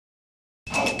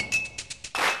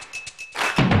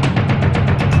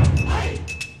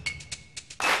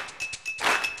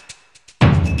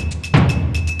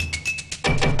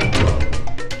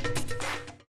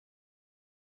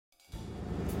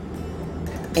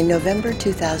In November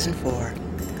 2004,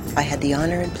 I had the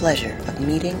honor and pleasure of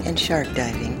meeting and shark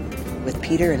diving with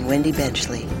Peter and Wendy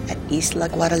Benchley at Isla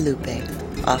Guadalupe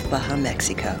off Baja,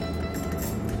 Mexico.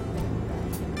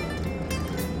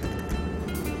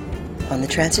 On the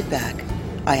transit back,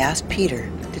 I asked Peter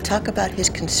to talk about his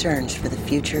concerns for the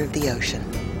future of the ocean.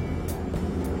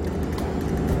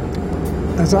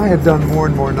 As I had done more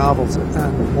and more novels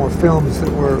and more films that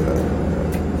were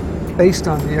based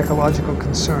on the ecological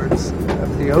concerns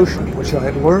of the ocean, which I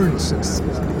had learned since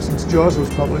Jaws was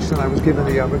published, and I was given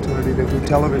the opportunity to do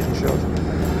television shows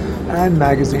and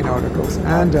magazine articles,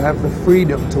 and to have the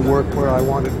freedom to work where I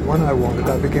wanted, when I wanted,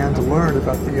 I began to learn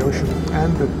about the ocean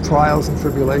and the trials and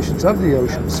tribulations of the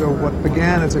ocean. So what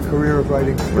began as a career of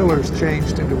writing thrillers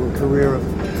changed into a career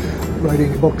of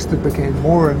writing books that became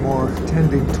more and more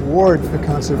tending toward the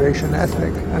conservation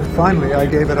ethic. And finally, I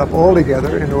gave it up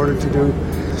altogether in order to do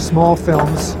small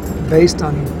films based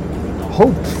on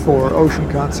hoped for ocean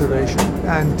conservation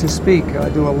and to speak. I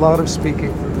do a lot of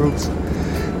speaking for groups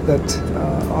that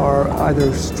are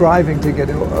either striving to get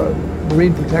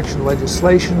marine protection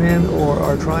legislation in or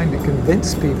are trying to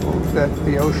convince people that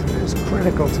the ocean is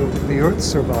critical to the Earth's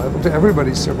survival, to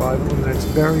everybody's survival, and that it's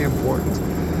very important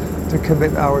to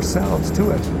commit ourselves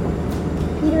to it.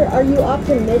 Peter, are you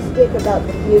optimistic about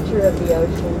the future of the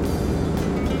ocean?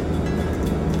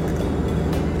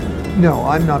 No,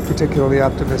 I'm not particularly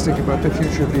optimistic about the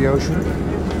future of the ocean.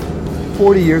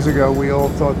 40 years ago, we all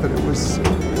thought that it was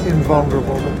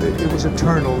invulnerable, that it was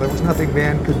eternal. There was nothing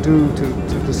man could do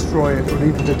to destroy it or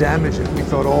even to damage it. We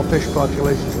thought all fish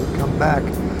populations would come back.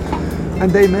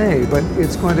 And they may, but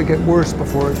it's going to get worse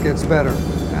before it gets better.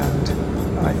 And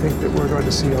I think that we're going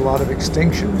to see a lot of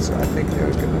extinctions. I think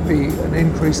there's going to be an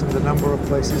increase in the number of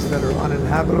places that are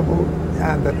uninhabitable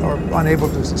and that are unable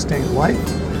to sustain life.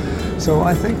 So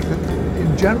I think that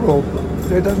in general,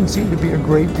 there doesn't seem to be a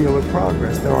great deal of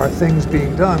progress. There are things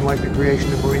being done, like the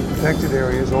creation of marine protected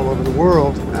areas all over the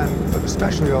world, and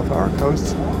especially off our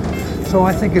coasts. So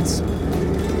I think it's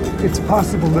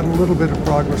possible that a little bit of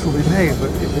progress will be made, but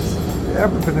if it's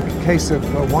ever been a case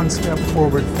of one step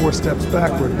forward, 4 steps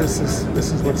backward, this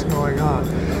is what's going on.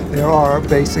 There are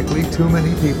basically too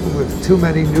many people with too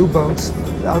many new boats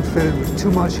outfitted with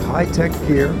too much high-tech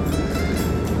gear,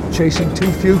 chasing too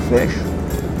few fish.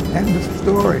 End of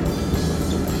story.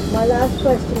 My last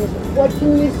question is, what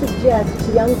can you suggest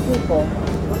to young people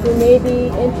who may be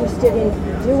interested in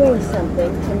doing something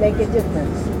to make a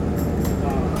difference?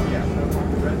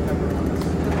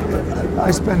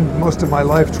 I spend most of my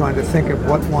life trying to think of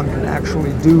what one can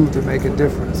actually do to make a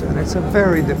difference, and it's a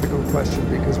very difficult question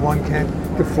because one can't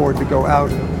afford to go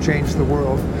out and change the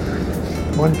world.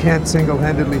 One can't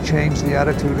single-handedly change the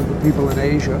attitude of the people in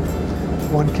Asia.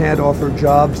 One can't offer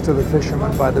jobs to the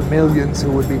fishermen by the millions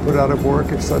who would be put out of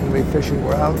work if suddenly fishing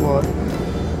were outlawed.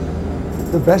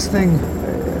 The best thing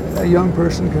a young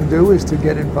person can do is to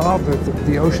get involved with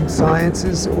the ocean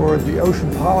sciences or the ocean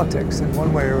politics in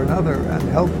one way or another and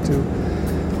help to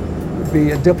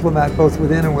be a diplomat both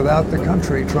within and without the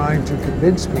country, trying to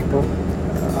convince people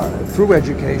through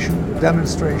education,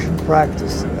 demonstration,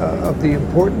 practice of the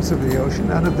importance of the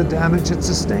ocean and of the damage it's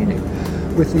sustaining.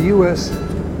 With the U.S.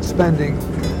 spending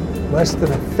less than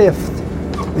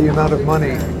 1/5 the amount of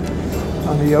money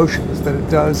on the oceans that it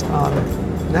does on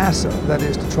NASA, that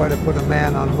is to try to put a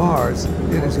man on Mars.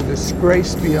 It is a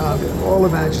disgrace beyond all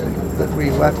imagining that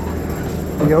we let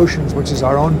the oceans, which is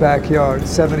our own backyard,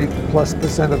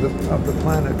 70+% of the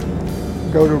planet,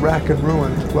 go to rack and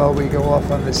ruin while we go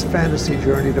off on this fantasy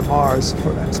journey to Mars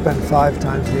and spend 5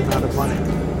 times the amount of money.